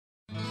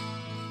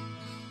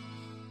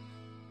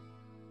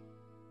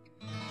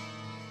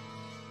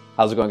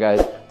How's it going, guys?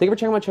 Thank you for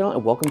checking my channel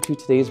and welcome to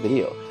today's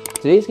video.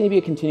 Today's going to be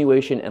a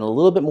continuation and a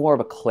little bit more of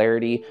a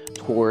clarity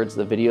towards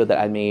the video that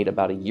I made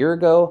about a year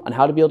ago on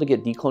how to be able to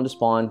get D-Clone to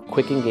spawn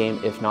quick in game,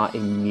 if not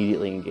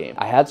immediately in game.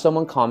 I had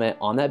someone comment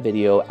on that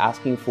video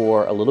asking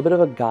for a little bit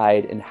of a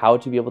guide in how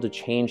to be able to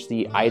change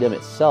the item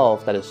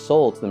itself that is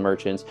sold to the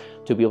merchants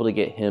to be able to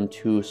get him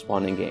to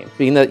spawn in game.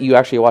 Being that you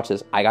actually watch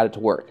this, I got it to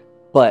work.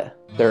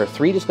 But there are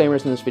 3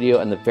 disclaimers in this video,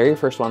 and the very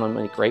first one I'm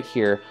going to make right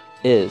here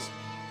is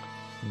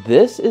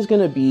this is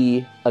going to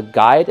be a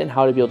guide on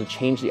how to be able to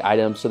change the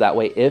item so that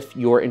way if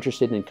you're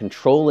interested in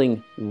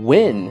controlling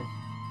when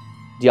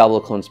Diablo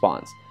Clone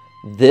spawns,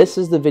 this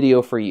is the video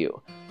for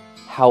you.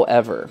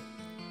 However,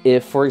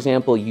 if, for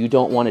example, you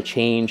don't want to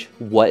change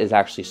what is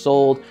actually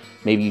sold,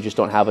 maybe you just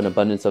don't have an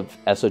abundance of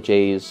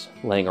SOJs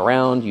laying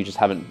around, you just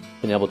haven't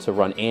been able to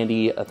run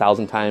Andy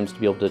 1,000 times to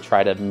be able to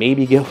try to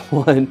maybe get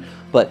one,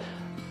 but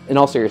in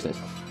all seriousness,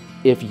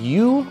 if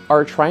you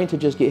are trying to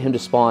just get him to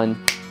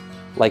spawn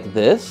like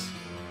this,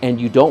 and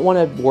you don't want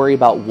to worry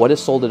about what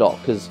is sold at all,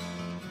 because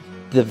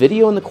the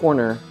video in the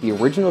corner, the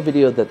original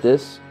video that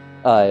this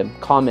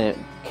comment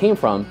came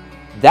from,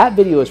 that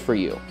video is for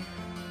you.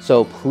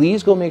 So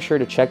please go make sure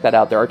to check that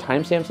out. There are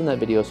timestamps in that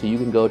video, so you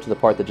can go to the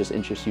part that just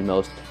interests you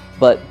most.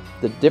 But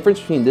the difference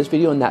between this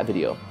video and that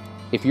video,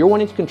 if you're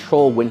wanting to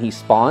control when he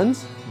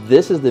spawns,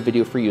 this is the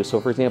video for you.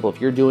 So for example, if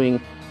you're doing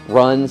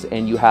runs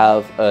and you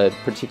have a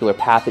particular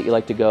path that you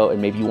like to go,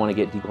 and maybe you want to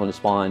get D-Clone to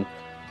spawn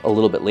a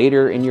little bit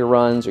later in your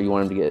runs, or you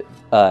want them to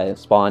get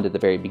spawned at the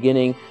very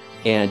beginning,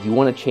 and you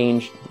want to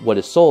change what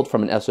is sold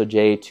from an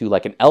SOJ to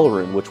like an L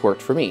rune, which worked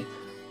for me,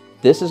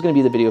 this is going to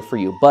be the video for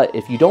you. But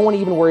if you don't want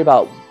to even worry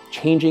about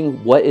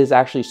changing what is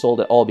actually sold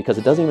at all, because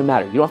it doesn't even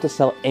matter, you don't have to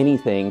sell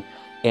anything,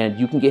 and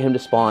you can get him to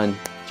spawn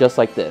just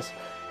like this,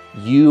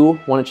 you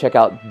want to check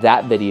out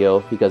that video,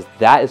 because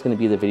that is going to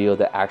be the video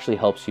that actually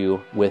helps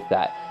you with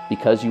that,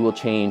 because you will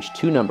change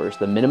 2 numbers,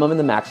 the minimum and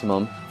the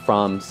maximum,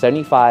 from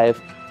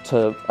 75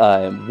 to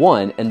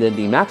 1, and then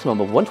the maximum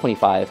of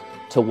 125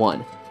 to 1.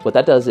 What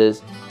that does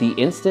is, the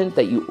instant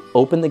that you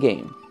open the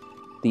game,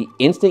 and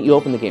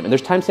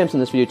there's timestamps in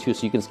this video too,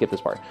 so you can skip this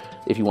part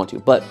if you want to,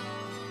 but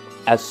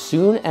as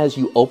soon as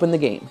you open the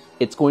game,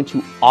 it's going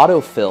to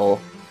autofill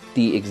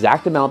the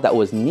exact amount that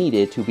was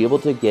needed to be able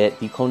to get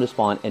D-Clone to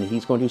spawn, and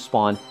he's going to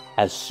spawn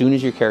as soon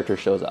as your character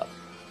shows up.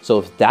 So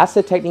if that's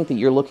the technique that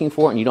you're looking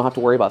for and you don't have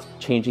to worry about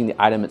changing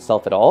the item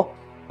itself at all,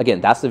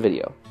 again, that's the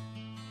video.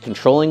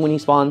 Controlling when he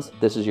spawns,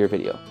 this is your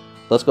video.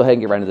 Let's go ahead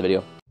and get right into the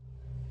video.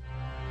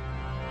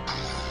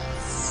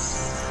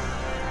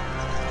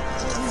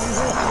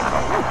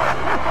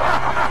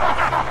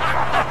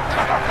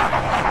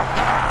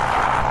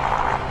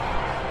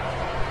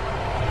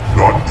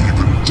 Not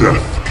even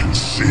death can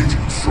save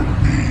you from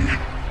me.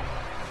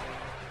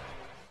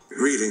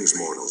 Greetings,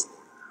 mortals.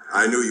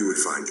 I knew you would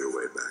find your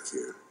way back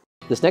here.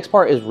 This next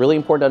part is really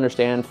important to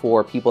understand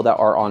for people that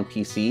are on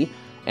PC,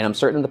 and I'm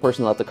certain the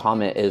person that left the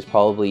comment is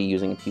probably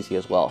using a PC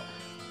as well.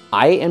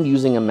 I am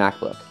using a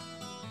MacBook,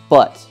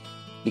 but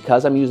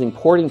because I'm using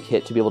Porting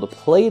Kit to be able to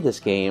play this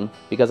game,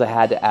 because I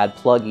had to add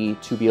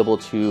Plugy to be able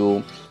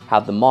to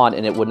have the mod,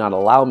 and it would not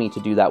allow me to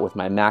do that with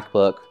my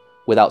MacBook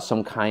without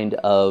some kind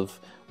of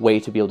way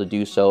to be able to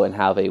do so and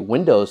have a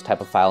Windows type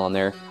of file on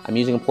there, I'm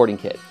using a Porting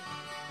Kit.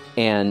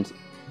 And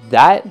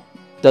that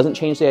doesn't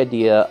change the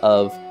idea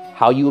of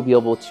how you will be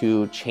able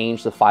to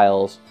change the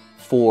files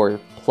for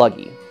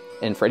Plugy.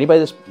 And for anybody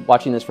that's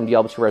watching this from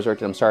Diablo 2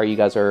 Resurrected, I'm sorry you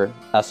guys are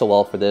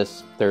SOL for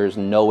this. There's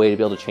no way to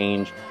be able to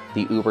change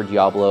the Uber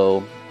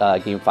Diablo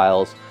game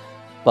files.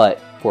 But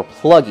for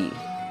Plugy,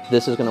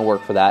 this is going to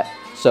work for that.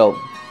 So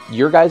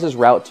your guys'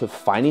 route to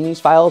finding these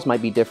files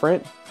might be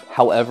different.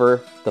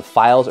 However, the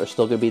files are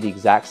still going to be the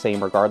exact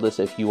same regardless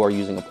if you are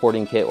using a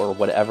Porting Kit or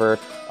whatever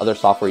other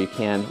software you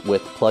can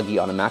with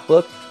Plugy on a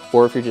MacBook,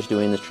 or if you're just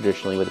doing this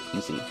traditionally with a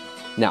PC.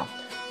 Now,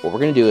 what we're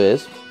going to do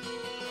is,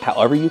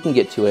 however you can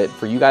get to it,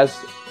 for you guys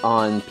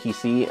on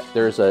PC,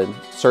 there's a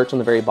search on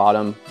the very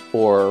bottom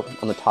or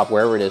on the top,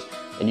 wherever it is,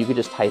 and you could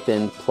just type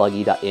in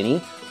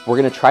Plugy.ini. We're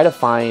going to try to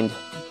find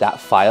that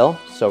file.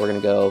 So we're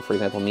going to go, for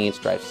example, me, it's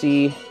Drive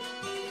C,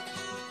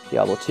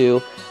 Diablo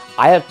 2.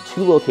 I have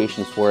 2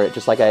 locations for it,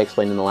 just like I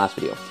explained in the last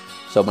video.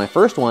 So my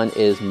first one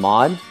is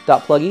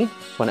mod.plugy.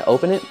 So when I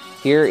open it,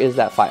 here is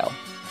that file.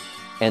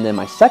 And then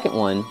my second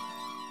one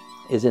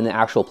is in the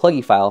actual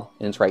Plugy file,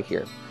 and it's right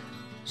here.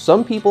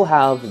 Some people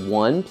have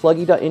 1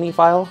 Plugy.ini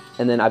file,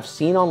 and then I've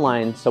seen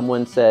online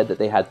someone said that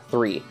they had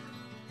 3.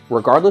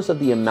 Regardless of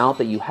the amount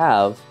that you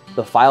have,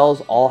 the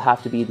files all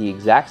have to be the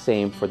exact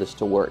same for this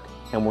to work.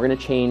 And we're going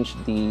to change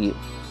the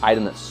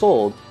item that's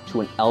sold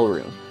to an L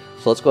rune.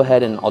 So let's go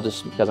ahead and I'll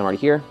just, because I'm already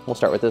here, we'll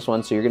start with this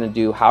one. So you're going to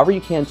do however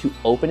you can to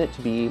open it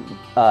to be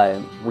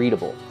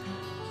readable.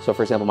 So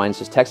for example, mine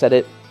says text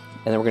edit,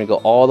 and then we're going to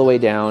go all the way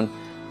down,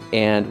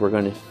 and we're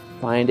going to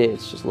find it.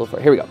 It's just a little far.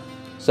 Here we go.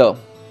 So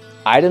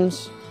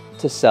items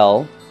to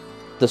sell,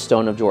 the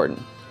Stone of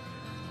Jordan.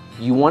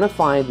 You want to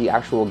find the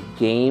actual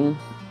game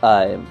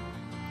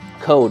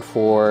code.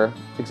 For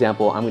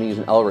example, I'm going to use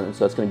an L rune,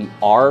 so it's going to be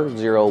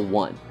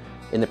R01.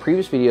 In the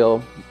previous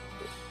video,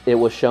 it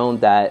was shown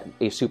that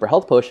a super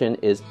health potion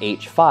is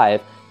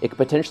H5. It could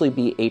potentially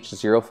be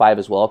H05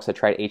 as well, because I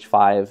tried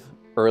H5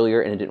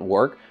 earlier and it didn't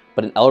work,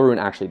 but an L rune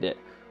actually did.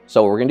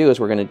 So what we're gonna do is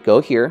we're gonna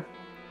go here,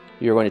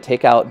 you're going to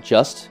take out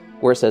just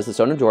where it says the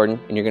Stone of Jordan,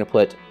 and you're gonna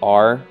put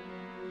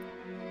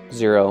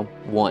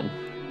R01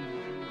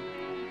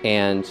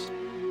 and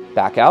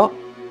back out.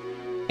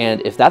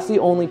 And if that's the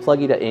only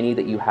Plugy.ini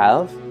that you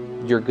have,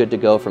 you're good to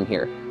go from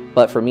here.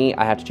 But for me,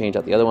 I have to change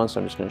out the other one, so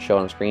I'm just gonna show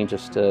it on screen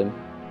just to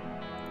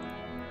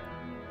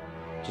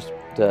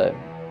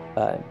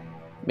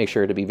make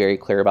sure to be very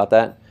clear about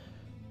that.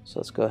 So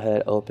let's go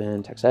ahead,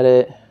 open text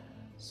edit.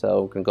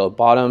 So we're gonna go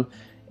bottom,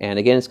 and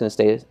again, it's gonna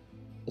stay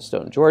the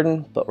Stone of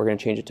Jordan, but we're gonna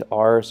change it to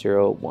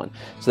R01.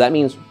 So that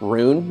means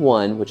rune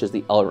 1, which is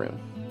the L rune.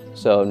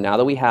 So now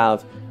that we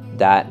have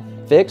that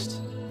fixed,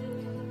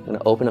 I'm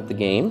gonna open up the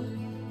game.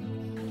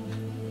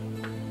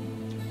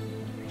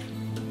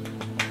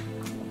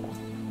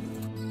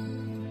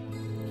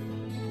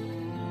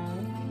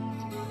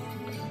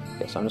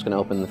 Okay, so I'm just gonna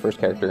open the first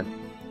character.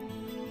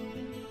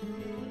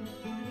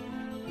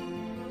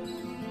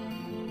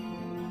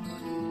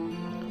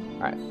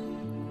 All right,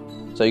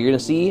 so you're gonna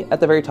see at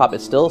the very top, it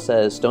still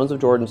says Stones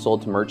of Jordan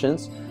sold to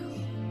merchants.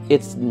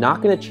 It's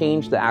not gonna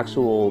change the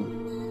actual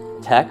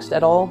text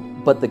at all,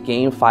 but the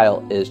game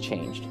file is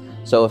changed.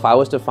 So if I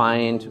was to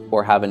find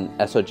or have an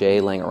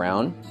SOJ laying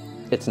around,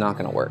 it's not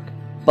gonna work.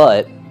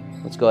 But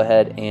let's go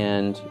ahead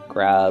and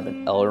grab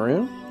an L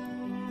rune.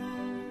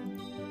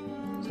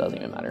 This doesn't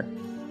even matter.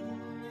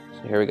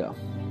 So here we go.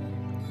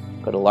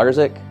 Go to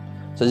Larzik.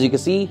 So as you can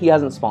see, he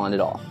hasn't spawned at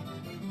all.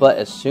 But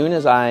as soon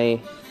as I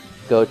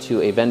go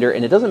to a vendor,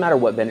 and it doesn't matter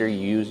what vendor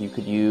you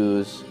could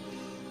use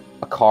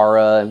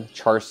Akara,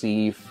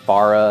 Charcy,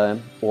 Farah,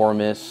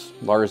 Ormus,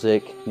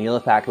 Larzik,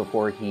 Neelathak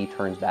before he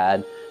turns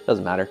bad.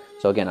 Doesn't matter.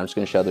 So again, I'm just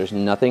going to show there's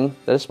nothing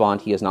that has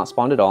spawned. He has not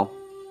spawned at all.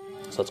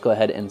 So let's go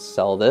ahead and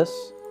sell this.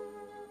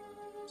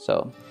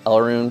 So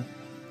L rune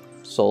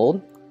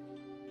sold.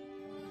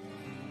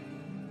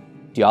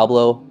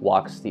 Diablo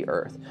walks the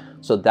earth.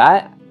 So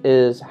that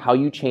is how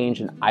you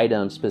change an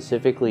item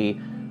specifically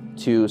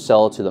to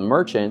sell to the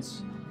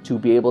merchants to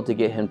be able to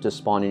get him to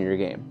spawn in your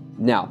game.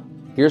 Now,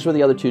 here's where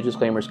the other two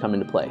disclaimers come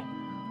into play.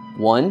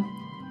 One,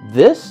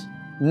 this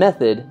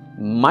method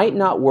might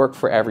not work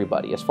for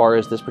everybody as far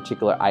as this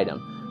particular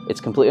item. It's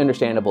completely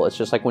understandable. It's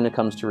just like when it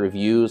comes to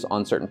reviews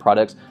on certain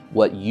products,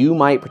 what you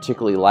might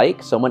particularly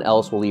like, someone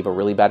else will leave a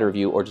really bad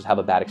review or just have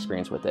a bad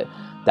experience with it.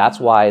 That's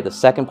why the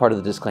second part of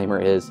the disclaimer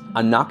is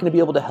I'm not going to be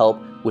able to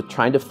help with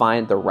trying to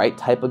find the right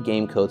type of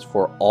game codes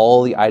for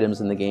all the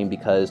items in the game,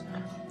 because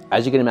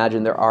as you can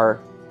imagine, there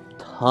are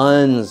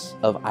tons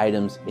of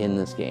items in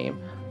this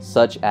game,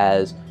 such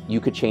as you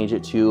could change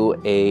it to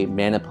a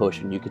mana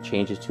potion, you could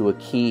change it to a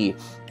key,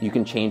 you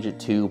can change it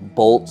to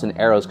bolts and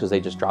arrows because they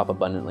just drop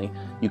abundantly,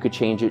 you could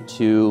change it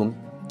to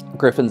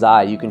Griffin's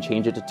Eye, you can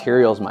change it to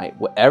Tyrael's Might.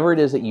 Whatever it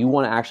is that you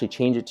want to actually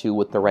change it to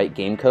with the right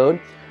game code,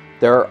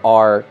 there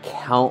are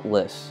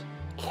countless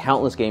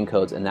game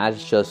codes, and that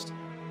is just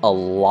a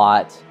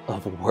lot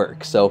of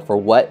work. So for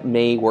what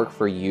may work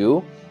for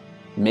you,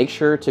 make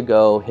sure to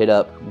go hit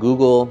up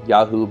Google,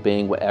 Yahoo,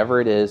 Bing, whatever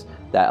it is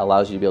that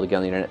allows you to be able to get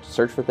on the internet to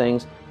search for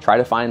things. Try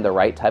to find the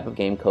right type of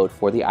game code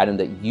for the item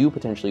that you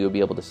potentially would be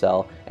able to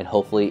sell, and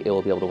hopefully it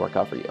will be able to work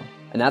out for you.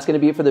 And that's going to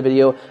be it for the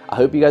video. I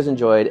hope you guys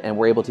enjoyed and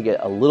were able to get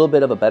a little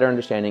bit of a better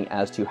understanding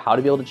as to how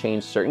to be able to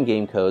change certain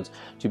game codes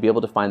to be able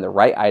to find the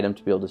right item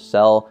to be able to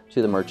sell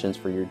to the merchants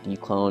for your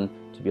D-clone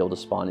to be able to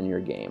spawn in your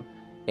game.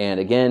 And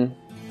again,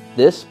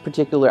 this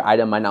particular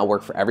item might not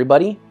work for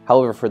everybody.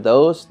 However, for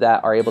those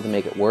that are able to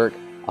make it work,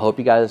 I hope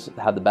you guys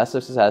have the best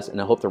of success, and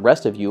I hope the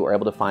rest of you are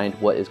able to find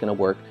what is going to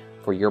work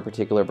for your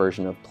particular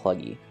version of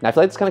Plugy. Now, if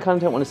you like this kind of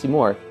content and want to see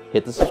more,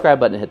 hit the subscribe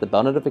button and hit the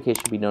bell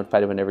notification to be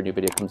notified whenever a new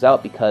video comes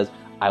out, because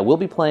I will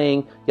be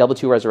playing Diablo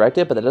 2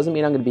 Resurrected, but that doesn't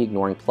mean I'm going to be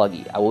ignoring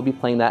Plugy. I will be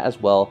playing that as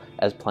well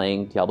as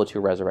playing Diablo 2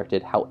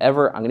 Resurrected.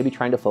 However, I'm going to be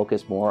trying to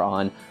focus more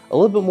on a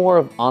little bit more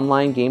of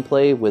online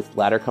gameplay with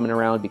ladder coming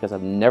around, because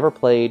I've never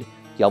played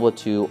Diablo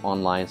 2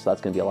 online, so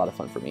that's going to be a lot of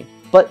fun for me.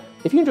 But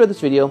if you enjoyed this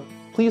video,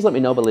 please let me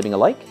know by leaving a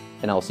like,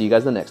 and I will see you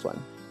guys in the next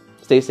one.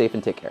 Stay safe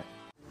and take care.